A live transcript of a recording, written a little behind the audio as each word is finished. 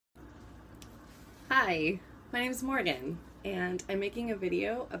Hi, my name is Morgan, and I'm making a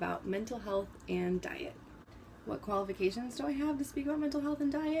video about mental health and diet. What qualifications do I have to speak about mental health and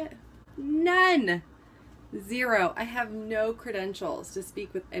diet? None! Zero. I have no credentials to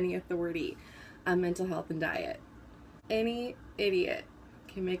speak with any authority on mental health and diet. Any idiot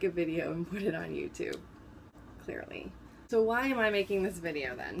can make a video and put it on YouTube, clearly. So why am I making this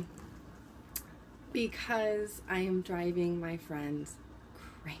video then? Because I am driving my friends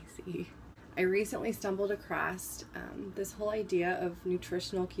crazy. I recently stumbled across this whole idea of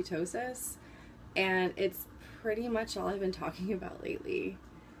nutritional ketosis, and it's pretty much all I've been talking about lately,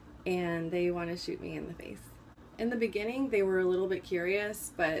 and they want to shoot me in the face. In the beginning, they were a little bit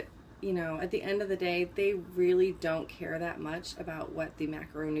curious, but you know, at the end of the day, they really don't care that much about what the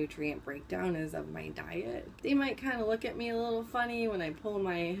macronutrient breakdown is of my diet. They might kind of look at me a little funny when I pull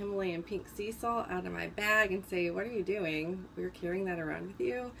my Himalayan pink sea salt out of my bag and say, "What are you doing? We're carrying that around with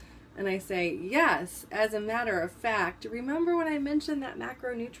you?" And I say, yes, as a matter of fact, remember when I mentioned that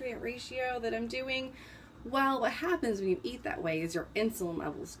macronutrient ratio that I'm doing? Well, what happens when you eat that way is your insulin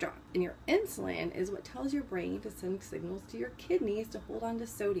levels drop. And your insulin is what tells your brain to send signals to your kidneys to hold on to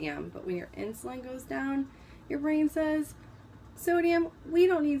sodium. But when your insulin goes down, your brain says, sodium, we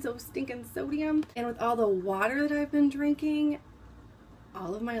don't need so stinking sodium. And with all the water that I've been drinking,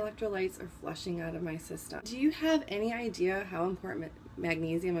 all of my electrolytes are flushing out of my system. Do you have any idea how important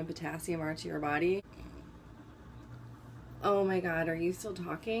magnesium and potassium are to your body? Oh my God, are you still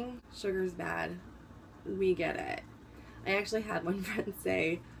talking? Sugar's bad. We get it. I actually had one friend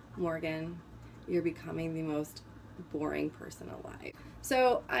say, "Morgan, you're becoming the most boring person alive."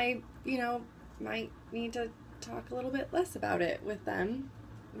 So I, might need to talk a little bit less about it with them,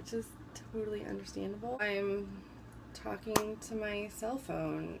 which is totally understandable. I'm talking to my cell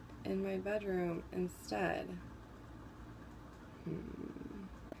phone in my bedroom instead.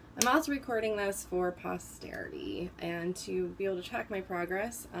 I'm also recording this for posterity and to be able to track my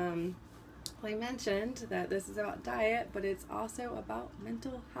progress. I mentioned that this is about diet, but it's also about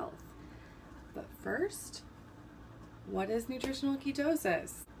mental health. But first, what is nutritional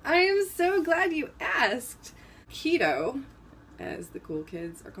ketosis? I am so glad you asked. Keto, as the cool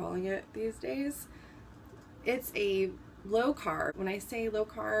kids are calling it these days, it's a low carb. When I say low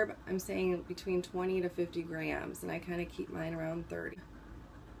carb, I'm saying between 20 to 50 grams, and I kind of keep mine around 30.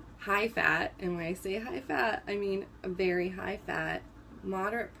 High fat, and when I say high fat, I mean a very high fat,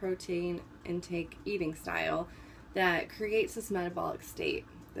 moderate protein intake eating style that creates this metabolic state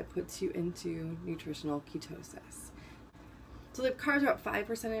that puts you into nutritional ketosis. So the carbs are about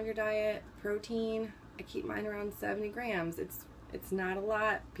 5% of your diet. Protein, I keep mine around 70 grams. It's not a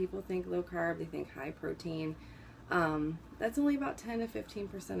lot. People think low carb, they think high protein. That's only about 10 to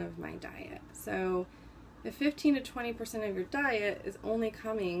 15% of my diet. So if 15 to 20% of your diet is only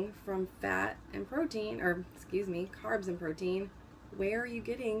coming from fat and protein, carbs and protein, where are you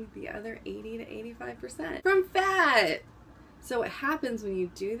getting the other 80 to 85%? From fat! So what happens when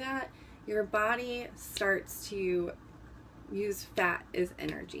you do that, your body starts to use fat as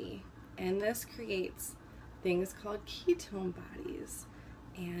energy. And this creates things called ketone bodies.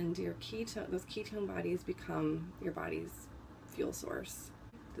 And those ketone bodies become your body's fuel source.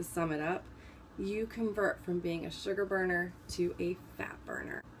 To sum it up, you convert from being a sugar burner to a fat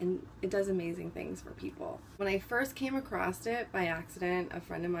burner, and it does amazing things for people. When I first came across it by accident, a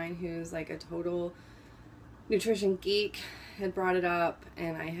friend of mine who's like a total nutrition geek had brought it up,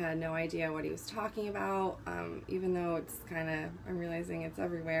 and I had no idea what he was talking about, even though I'm realizing it's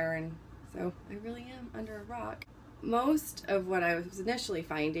everywhere, and so I really am under a rock. Most of what I was initially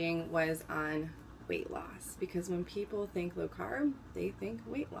finding was on weight loss, because when people think low carb, they think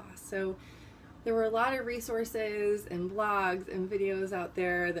weight loss. So there were a lot of resources and blogs and videos out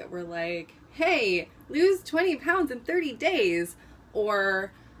there that were like, hey, lose 20 pounds in 30 days.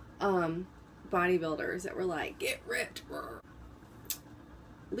 Or bodybuilders that were like, get ripped.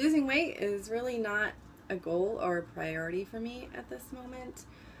 Losing weight is really not a goal or a priority for me at this moment.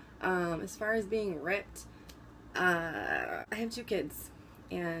 As far as being ripped, I have 2 kids,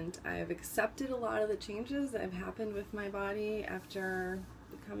 and I've accepted a lot of the changes that have happened with my body after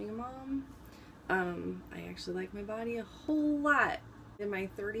becoming a mom. I actually like my body a whole lot. In my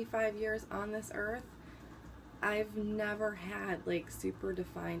 35 years on this earth, I've never had like super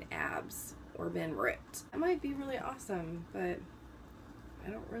defined abs or been ripped. That might be really awesome, but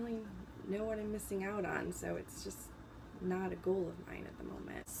I don't really know what I'm missing out on, so it's just not a goal of mine at the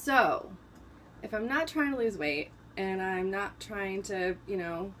moment. So if I'm not trying to lose weight and I'm not trying to,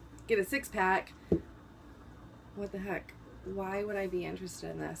 get a 6-pack, what the heck? Why would I be interested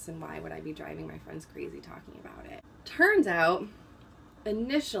in this, and why would I be driving my friends crazy talking about it? Turns out,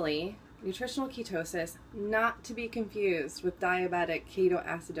 initially, nutritional ketosis, not to be confused with diabetic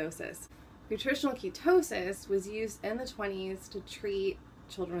ketoacidosis. Nutritional ketosis was used in the 20s to treat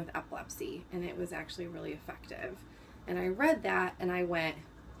children with epilepsy, and it was actually really effective. And I read that and I went,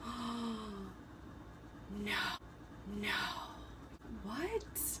 oh, no, what?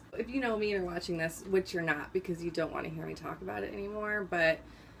 If you know me and are watching this, which you're not because you don't want to hear me talk about it anymore, but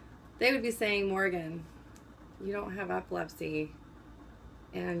they would be saying, Morgan, you don't have epilepsy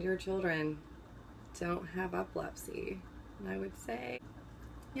and your children don't have epilepsy. And I would say,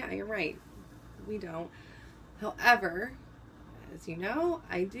 yeah, you're right. We don't. However, as you know,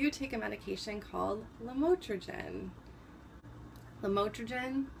 I do take a medication called lamotrigine.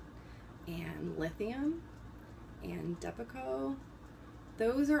 Lamotrigine and lithium and Depakote,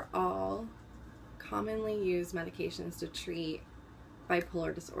 those are all commonly used medications to treat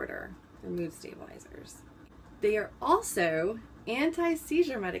bipolar disorder. They're mood stabilizers. They are also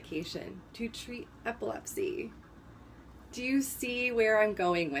anti-seizure medication to treat epilepsy. Do you see where I'm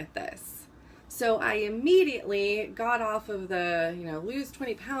going with this? So I immediately got off of the, lose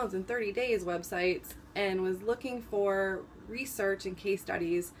 20 pounds in 30 days websites and was looking for research and case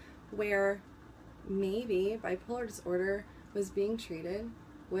studies where maybe bipolar disorder was being treated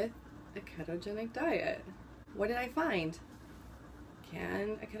with a ketogenic diet. What did I find?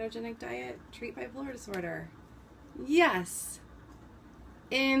 Can a ketogenic diet treat bipolar disorder? Yes,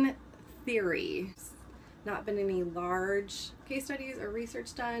 in theory. Not been any large case studies or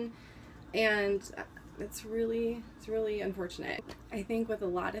research done, and it's really unfortunate. I think with a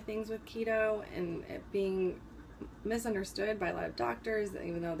lot of things with keto and it being misunderstood by a lot of doctors,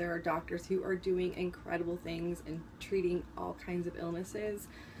 even though there are doctors who are doing incredible things and treating all kinds of illnesses,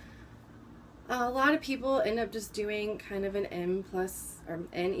 a lot of people end up just doing kind of an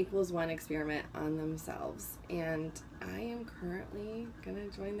N=1 experiment on themselves, and I am currently gonna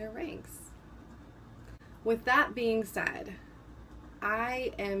join their ranks. With that being said,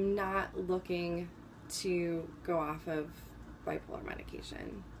 I am not looking to go off of bipolar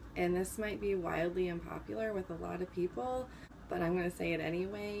medication. And this might be wildly unpopular with a lot of people, but I'm going to say it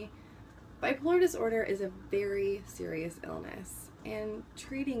anyway. Bipolar disorder is a very serious illness, and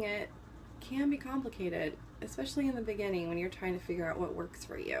treating it can be complicated, especially in the beginning when you're trying to figure out what works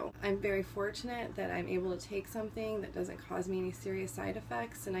for you. I'm very fortunate that I'm able to take something that doesn't cause me any serious side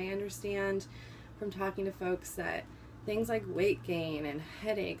effects, and I understand from talking to folks that things like weight gain and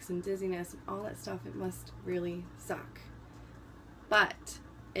headaches and dizziness and all that stuff, it must really suck. But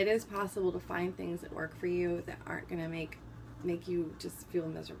it is possible to find things that work for you that aren't going to make you just feel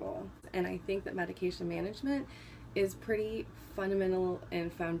miserable. And I think that medication management is pretty fundamental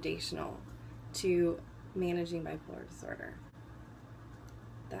and foundational to managing bipolar disorder.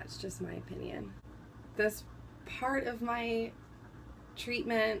 That's just my opinion. This part of my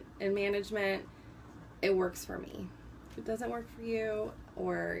treatment and management, it works for me. If it doesn't work for you,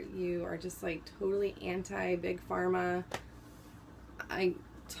 or you are just like totally anti big pharma, I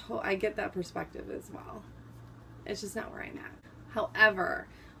get that perspective as well. It's just not where I'm at. However,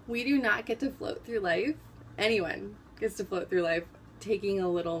 we do not get to float through life. Anyone gets to float through life taking a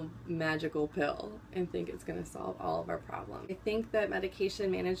little magical pill and think it's going to solve all of our problems. I think that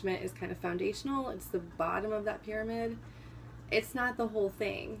medication management is kind of foundational. It's the bottom of that pyramid. It's not the whole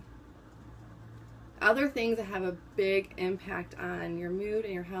thing. Other things that have a big impact on your mood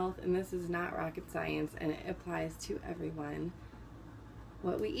and your health, and this is not rocket science, and it applies to everyone.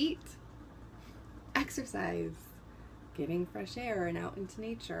 What we eat, exercise, getting fresh air and out into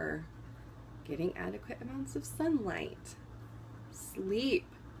nature, getting adequate amounts of sunlight, sleep.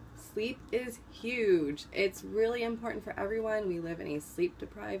 Sleep is huge. It's really important for everyone. We live in a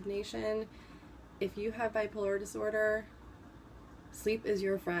sleep-deprived nation. If you have bipolar disorder, sleep is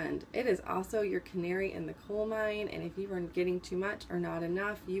your friend. It is also your canary in the coal mine, and if you are getting too much or not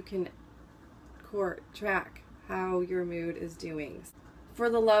enough, you can track how your mood is doing. For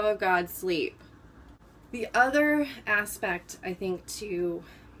the love of God, sleep. The other aspect, I think, to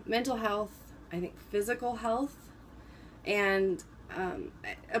mental health, I think physical health, and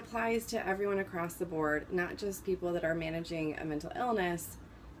it applies to everyone across the board, not just people that are managing a mental illness,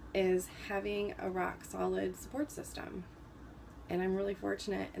 is having a rock solid support system. And I'm really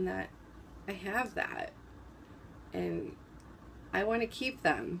fortunate in that I have that, and I want to keep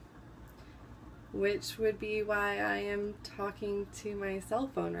them, which would be why I am talking to my cell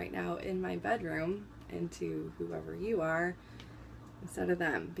phone right now in my bedroom, and to whoever you are instead of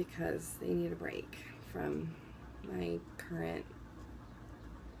them, because they need a break from my current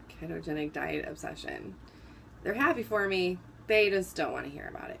ketogenic diet obsession. They're happy for me, they just don't want to hear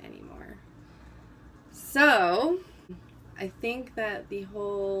about it anymore. So I think that the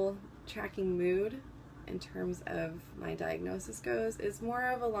whole tracking mood in terms of my diagnosis goes is more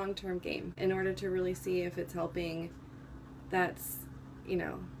of a long-term game. In order to really see if it's helping, that's, you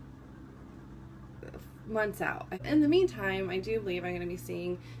know, months out. In the meantime, I do believe I'm going to be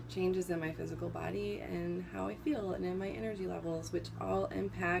seeing changes in my physical body and how I feel and in my energy levels, which all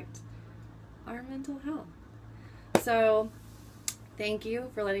impact our mental health. So thank you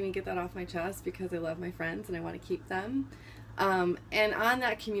for letting me get that off my chest, because I love my friends and I want to keep them. And on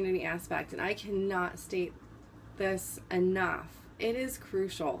that community aspect, and I cannot state this enough, it is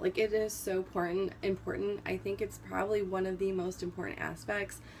crucial. Like, it is so important. I think it's probably one of the most important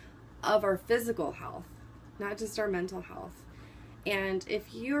aspects of our physical health, not just our mental health. And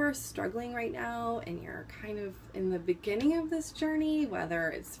if you're struggling right now and you're kind of in the beginning of this journey, whether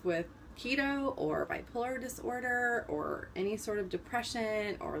it's with keto or bipolar disorder or any sort of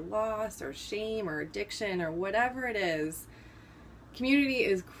depression or loss or shame or addiction or whatever it is, community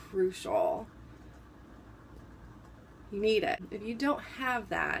is crucial. You need it. If you don't have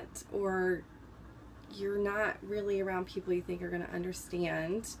that, or you're not really around people you think are going to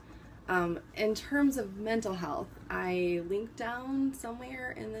understand, in terms of mental health, I linked down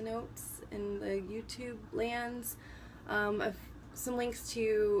somewhere in the notes in the YouTube lands some links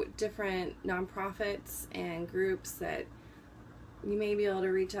to different nonprofits and groups that you may be able to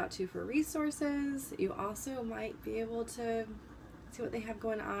reach out to for resources. You also might be able to see what they have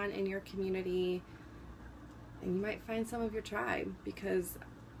going on in your community, and you might find some of your tribe, because,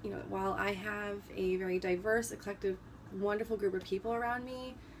 you know, while I have a very diverse, eclectic, wonderful group of people around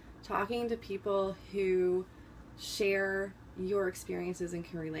me, talking to people who share your experiences and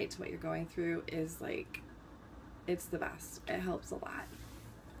can relate to what you're going through is like, it's the best. It helps a lot.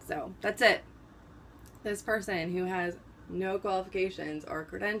 So that's it. This person who has no qualifications or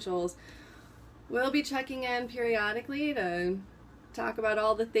credentials will be checking in periodically to talk about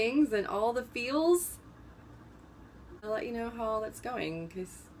all the things and all the feels. I'll let you know how all that's going,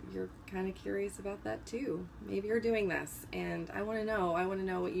 because you're kind of curious about that too. Maybe you're doing this and I want to know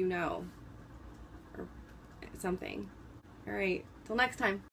what you know, or something. All right, till next time.